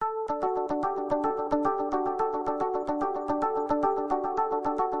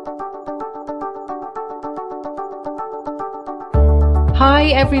Hi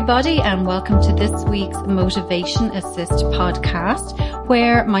everybody, and welcome to this week's Motivation Assist podcast,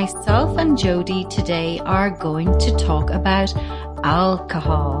 where myself and Jodie today are going to talk about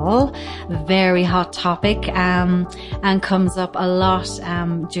alcohol. Very hot topic, and comes up a lot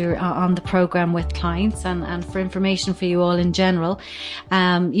on the program with clients and for information for you all in general.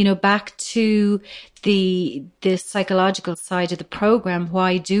 Back to the psychological side of the program,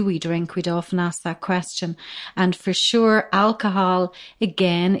 why do we drink? We'd often ask that question. And for sure, alcohol,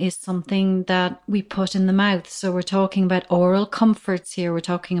 again, is something that we put in the mouth. So we're talking about oral comforts here. We're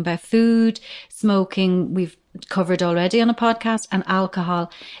talking about food, smoking. We've covered already on a podcast, and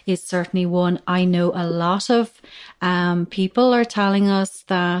alcohol is certainly one. I know a lot of people are telling us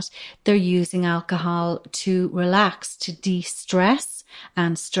that they're using alcohol to relax, to de-stress.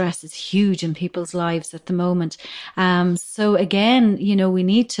 And stress is huge in people's lives at the moment. So again, we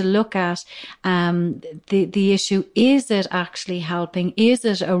need to look at the issue. Is it actually helping? Is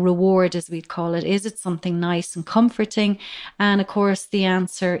it a reward, as we'd call it? Is it something nice and comforting? And of course, the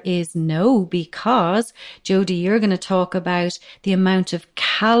answer is no, because Jodie, you're going to talk about the amount of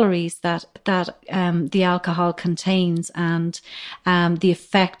calories that the alcohol contains and the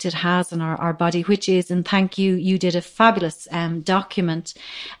effect it has on our body, which is, and thank you, you did a fabulous document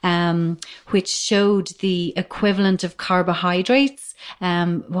which showed the equivalent of carbohydrates,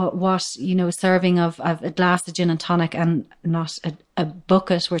 what a serving of a glass of gin and tonic, and not a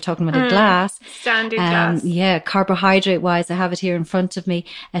bucket, we're talking about a glass. Standard glass. Yeah, carbohydrate wise, I have it here in front of me.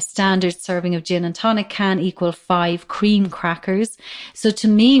 A standard serving of gin and tonic can equal 5 cream crackers. So to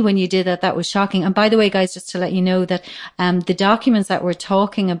me, when you did that was shocking. And by the way, guys, just to let you know that the documents that we're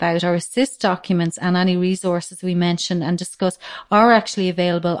talking about, our assist documents and any resources we mention and discuss, are actually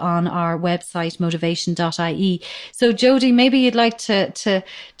available on our website, motivation.ie. So Jodie, maybe you'd like to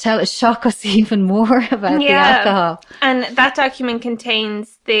shock us even more about the alcohol. And that document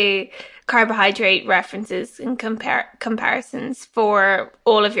contains the carbohydrate references and comparisons for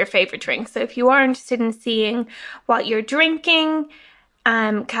all of your favorite drinks. So if you are interested in seeing what you're drinking,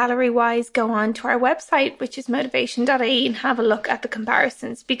 calorie wise, go on to our website, which is motivation.ie, and have a look at the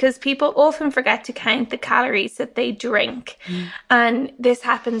comparisons, because people often forget to count the calories that they drink. And this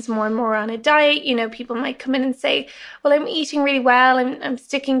happens more and more on a diet. People might come in and say, well, I'm eating really well, I'm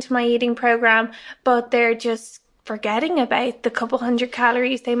sticking to my eating program, but they're just forgetting about the couple hundred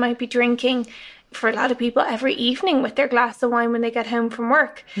calories they might be drinking, for a lot of people, every evening with their glass of wine when they get home from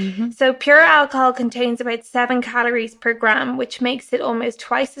work. So pure alcohol contains about 7 calories per gram, which makes it almost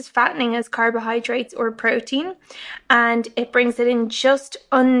twice as fattening as carbohydrates or protein. And it brings it in just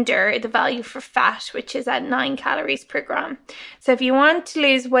under the value for fat, which is at 9 calories per gram. So if you want to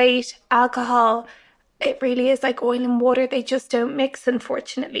lose weight, alcohol, it really is like oil and water. They just don't mix,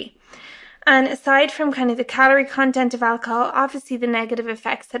 unfortunately. And aside from kind of the calorie content of alcohol, obviously the negative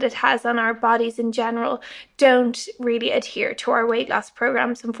effects that it has on our bodies in general don't really adhere to our weight loss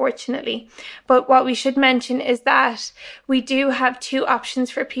programs, unfortunately. But what we should mention is that we do have 2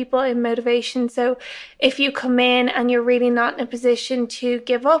 options for people in Motivation. So if you come in and you're really not in a position to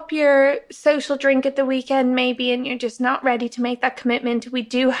give up your social drink at the weekend, maybe, and you're just not ready to make that commitment, we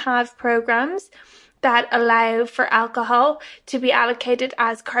do have programs that allow for alcohol to be allocated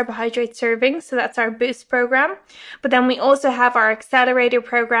as carbohydrate servings. So that's our Boost program. But then we also have our Accelerator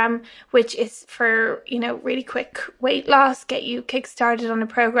program, which is for, really quick weight loss, get you kick-started on a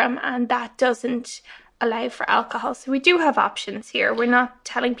program, and that doesn't allow for alcohol. So we do have options here. We're not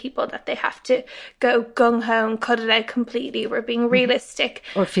telling people that they have to go gung-ho and cut it out completely. We're being realistic.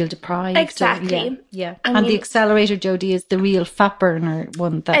 Or feel deprived. Exactly. Yeah. And the Accelerator, Jodie, is the real fat burner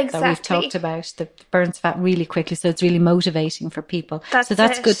one that we've talked about, that burns fat really quickly. So it's really motivating for people.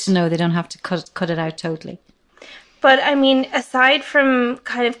 That's good to know. They don't have to cut it out totally. But aside from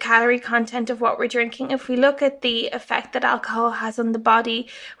kind of calorie content of what we're drinking, if we look at the effect that alcohol has on the body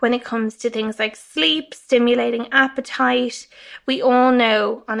when it comes to things like sleep, stimulating appetite, we all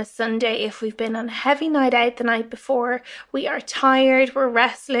know on a Sunday, if we've been on a heavy night out the night before, we are tired, we're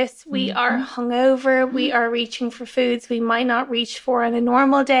restless, we are hungover, we are reaching for foods we might not reach for on a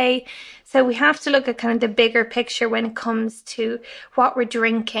normal day. So we have to look at kind of the bigger picture when it comes to what we're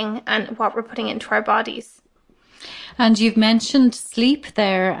drinking and what we're putting into our bodies. And you've mentioned sleep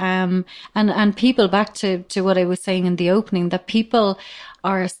there, and people, back to what I was saying in the opening, that people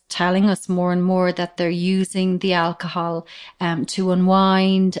are telling us more and more that they're using the alcohol to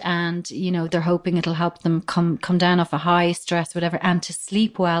unwind, and they're hoping it'll help them come down off a high, stress, whatever, and to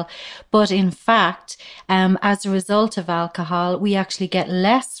sleep well. But in fact, as a result of alcohol, we actually get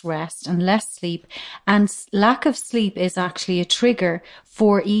less rest and less sleep, and lack of sleep is actually a trigger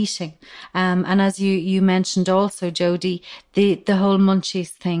for eating. And as you mentioned also, Jody, the whole munchies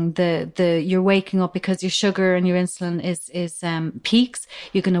thing, you're waking up because your sugar and your insulin is peaks.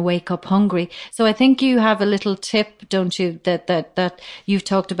 You're going to wake up hungry. So I think you have a little tip, don't you, that you've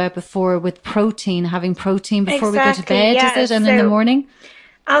talked about before with protein, having protein before we go to bed, yeah. Is it? And in the morning?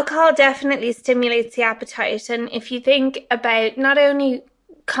 Alcohol definitely stimulates the appetite. And if you think about not only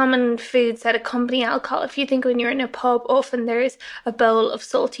common foods that accompany alcohol, if you think when you're in a pub, often there's a bowl of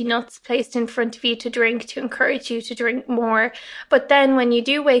salty nuts placed in front of you to drink to encourage you to drink more. But then when you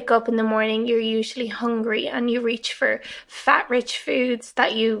do wake up in the morning, you're usually hungry and you reach for fat-rich foods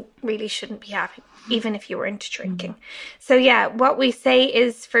that you really shouldn't be having, even if you were into drinking. So yeah, what we say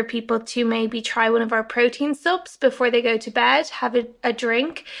is for people to maybe try one of our protein subs before they go to bed, have a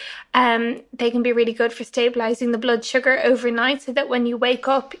drink. They can be really good for stabilizing the blood sugar overnight so that when you wake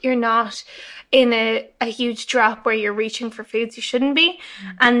up, you're not in a huge drop where you're reaching for foods you shouldn't be.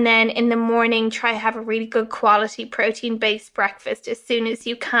 And then in the morning, try have a really good quality protein-based breakfast as soon as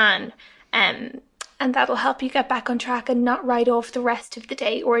you can. And that'll help you get back on track and not write off the rest of the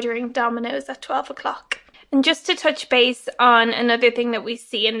day ordering Domino's at 12 o'clock. And just to touch base on another thing that we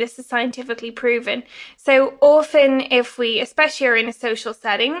see, and this is scientifically proven. So often if we, especially are in a social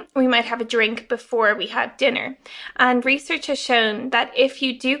setting, we might have a drink before we have dinner. And research has shown that if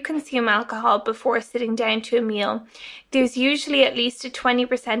you do consume alcohol before sitting down to a meal, there's usually at least a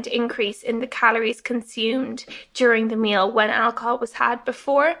 20% increase in the calories consumed during the meal when alcohol was had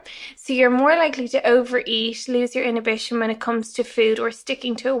before. So you're more likely to overeat, lose your inhibition when it comes to food or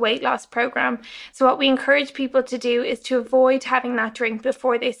sticking to a weight loss program. So what we encourage people to do is to avoid having that drink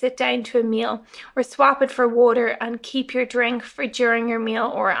before they sit down to a meal, or swap it for water and keep your drink for during your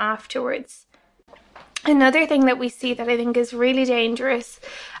meal or afterwards. Another thing that we see that I think is really dangerous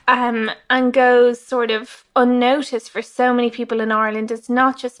and goes sort of unnoticed for so many people in Ireland, it's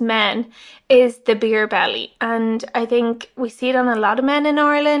not just men, is the beer belly. And I think we see it on a lot of men in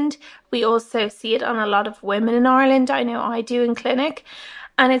Ireland. We also see it on a lot of women in Ireland. I know I do in clinic.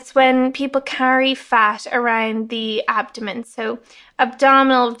 And it's when people carry fat around the abdomen, so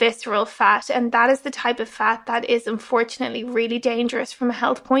abdominal visceral fat, and that is the type of fat that is unfortunately really dangerous from a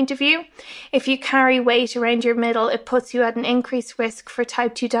health point of view. If you carry weight around your middle, it puts you at an increased risk for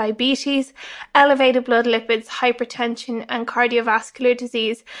type 2 diabetes, elevated blood lipids, hypertension, and cardiovascular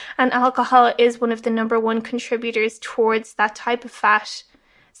disease, and alcohol is one of the number one contributors towards that type of fat.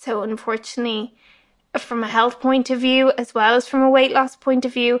 So unfortunately, from a health point of view, as well as from a weight loss point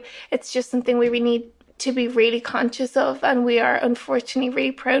of view, it's just something we need to be really conscious of, and we are unfortunately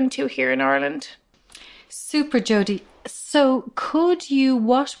really prone to here in Ireland. Super, Jody. So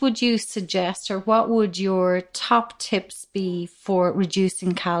what would you suggest, or what would your top tips be for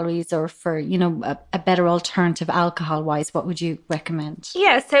reducing calories, or for, a better alternative alcohol wise? What would you recommend?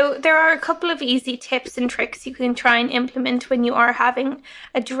 Yeah, so there are a couple of easy tips and tricks you can try and implement when you are having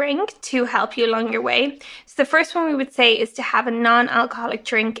a drink to help you along your way. So the first one we would say is to have a non-alcoholic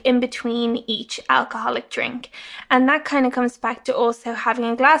drink in between each alcoholic drink. And that kind of comes back to also having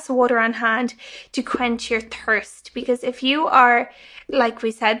a glass of water on hand to quench your thirst. Because if you are, like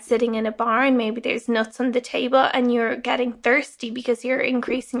we said, sitting in a bar and maybe there's nuts on the table and you're getting thirsty because you're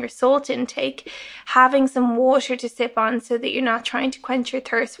increasing your salt intake, having some water to sip on so that you're not trying to quench your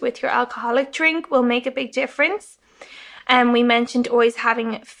thirst with your alcoholic drink will make a big difference. And we mentioned always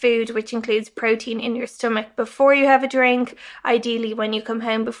having food which includes protein in your stomach before you have a drink, ideally when you come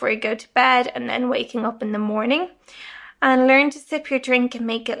home before you go to bed, and then waking up in the morning. And learn to sip your drink and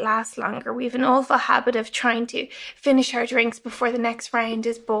make it last longer. We have an awful habit of trying to finish our drinks before the next round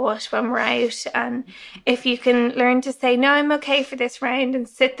is bought when we're out. And if you can learn to say, no, I'm okay for this round, and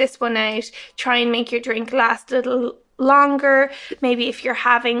sit this one out, try and make your drink last a little longer. Maybe if you're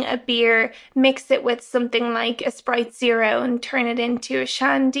having a beer, mix it with something like a Sprite Zero and turn it into a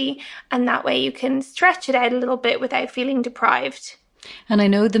shandy. And that way you can stretch it out a little bit without feeling deprived. And I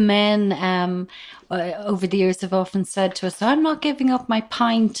know the men over the years have often said to us, I'm not giving up my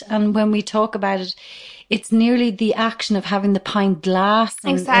pint. And when we talk about it, it's nearly the action of having the pint glass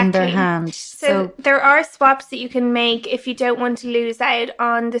in their hand. So there are swaps that you can make if you don't want to lose out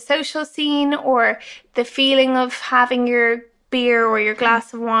on the social scene or the feeling of having your beer or your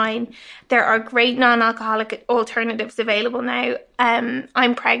glass of wine, there are great non-alcoholic alternatives available now.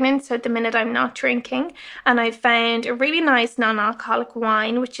 I'm pregnant, so at the minute I'm not drinking, and I found a really nice non-alcoholic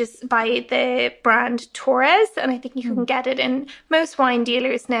wine, which is by the brand Torres, and I think you can get it in most wine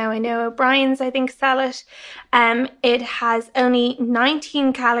dealers now. I know O'Brien's, I think, sell it. It has only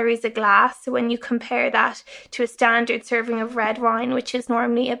 19 calories a glass, so when you compare that to a standard serving of red wine, which is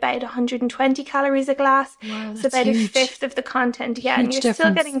normally about 120 calories a glass, it's about a fifth of the content, and you're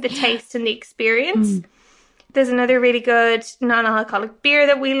still getting the taste and the experience. There's another really good non-alcoholic beer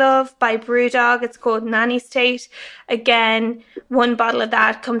that we love by Brewdog. It's called Nanny State. Again, one bottle of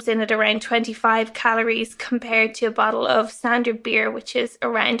that comes in at around 25 calories compared to a bottle of standard beer, which is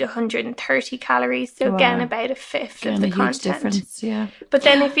around 130 calories. So again, about a fifth of the content. Huge difference, yeah. But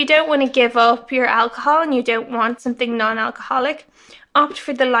then if you don't want to give up your alcohol and you don't want something non-alcoholic, opt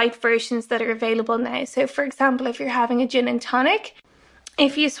for the light versions that are available now. So for example, if you're having a gin and tonic,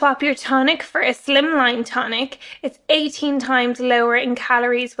 if you swap your tonic for a slimline tonic, it's 18 times lower in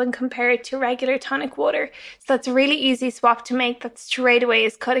calories when compared to regular tonic water. So that's a really easy swap to make that straight away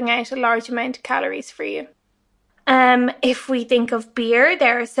is cutting out a large amount of calories for you. If we think of beer,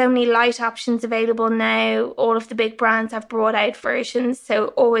 there are so many light options available now. All of the big brands have brought out versions, so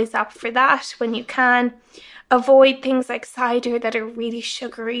always opt for that when you can. Avoid things like cider that are really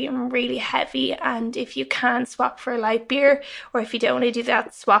sugary and really heavy, and if you can, swap for a light beer, or if you don't want to do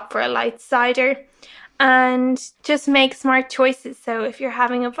that, swap for a light cider. And just make smart choices. So if you're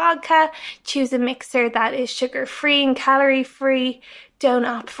having a vodka, choose a mixer that is sugar-free and calorie-free. Don't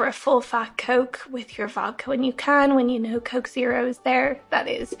opt for a full-fat Coke with your vodka when you can, when you know Coke Zero is there. That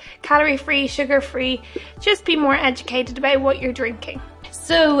is calorie-free, sugar-free. Just be more educated about what you're drinking.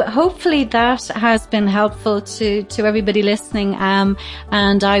 So hopefully that has been helpful to everybody listening.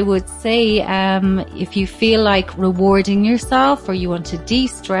 And I would say if you feel like rewarding yourself, or you want to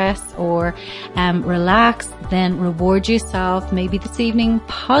de-stress or relax, then reward yourself maybe this evening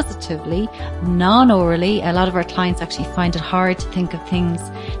positively, non-orally. A lot of our clients actually find it hard to think of things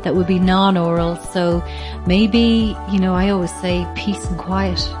that would be non-oral. So maybe, I always say peace and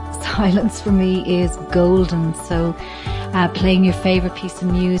quiet. Silence for me is golden. So playing your favorite piece of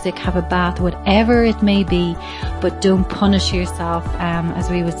music, have a bath, whatever it may be, but don't punish yourself, as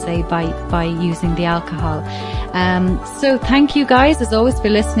we would say, by using the alcohol. So thank you guys, as always, for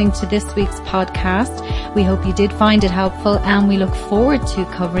listening to this week's podcast. We hope you did find it helpful, and we look forward to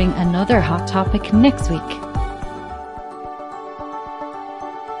covering another hot topic next week.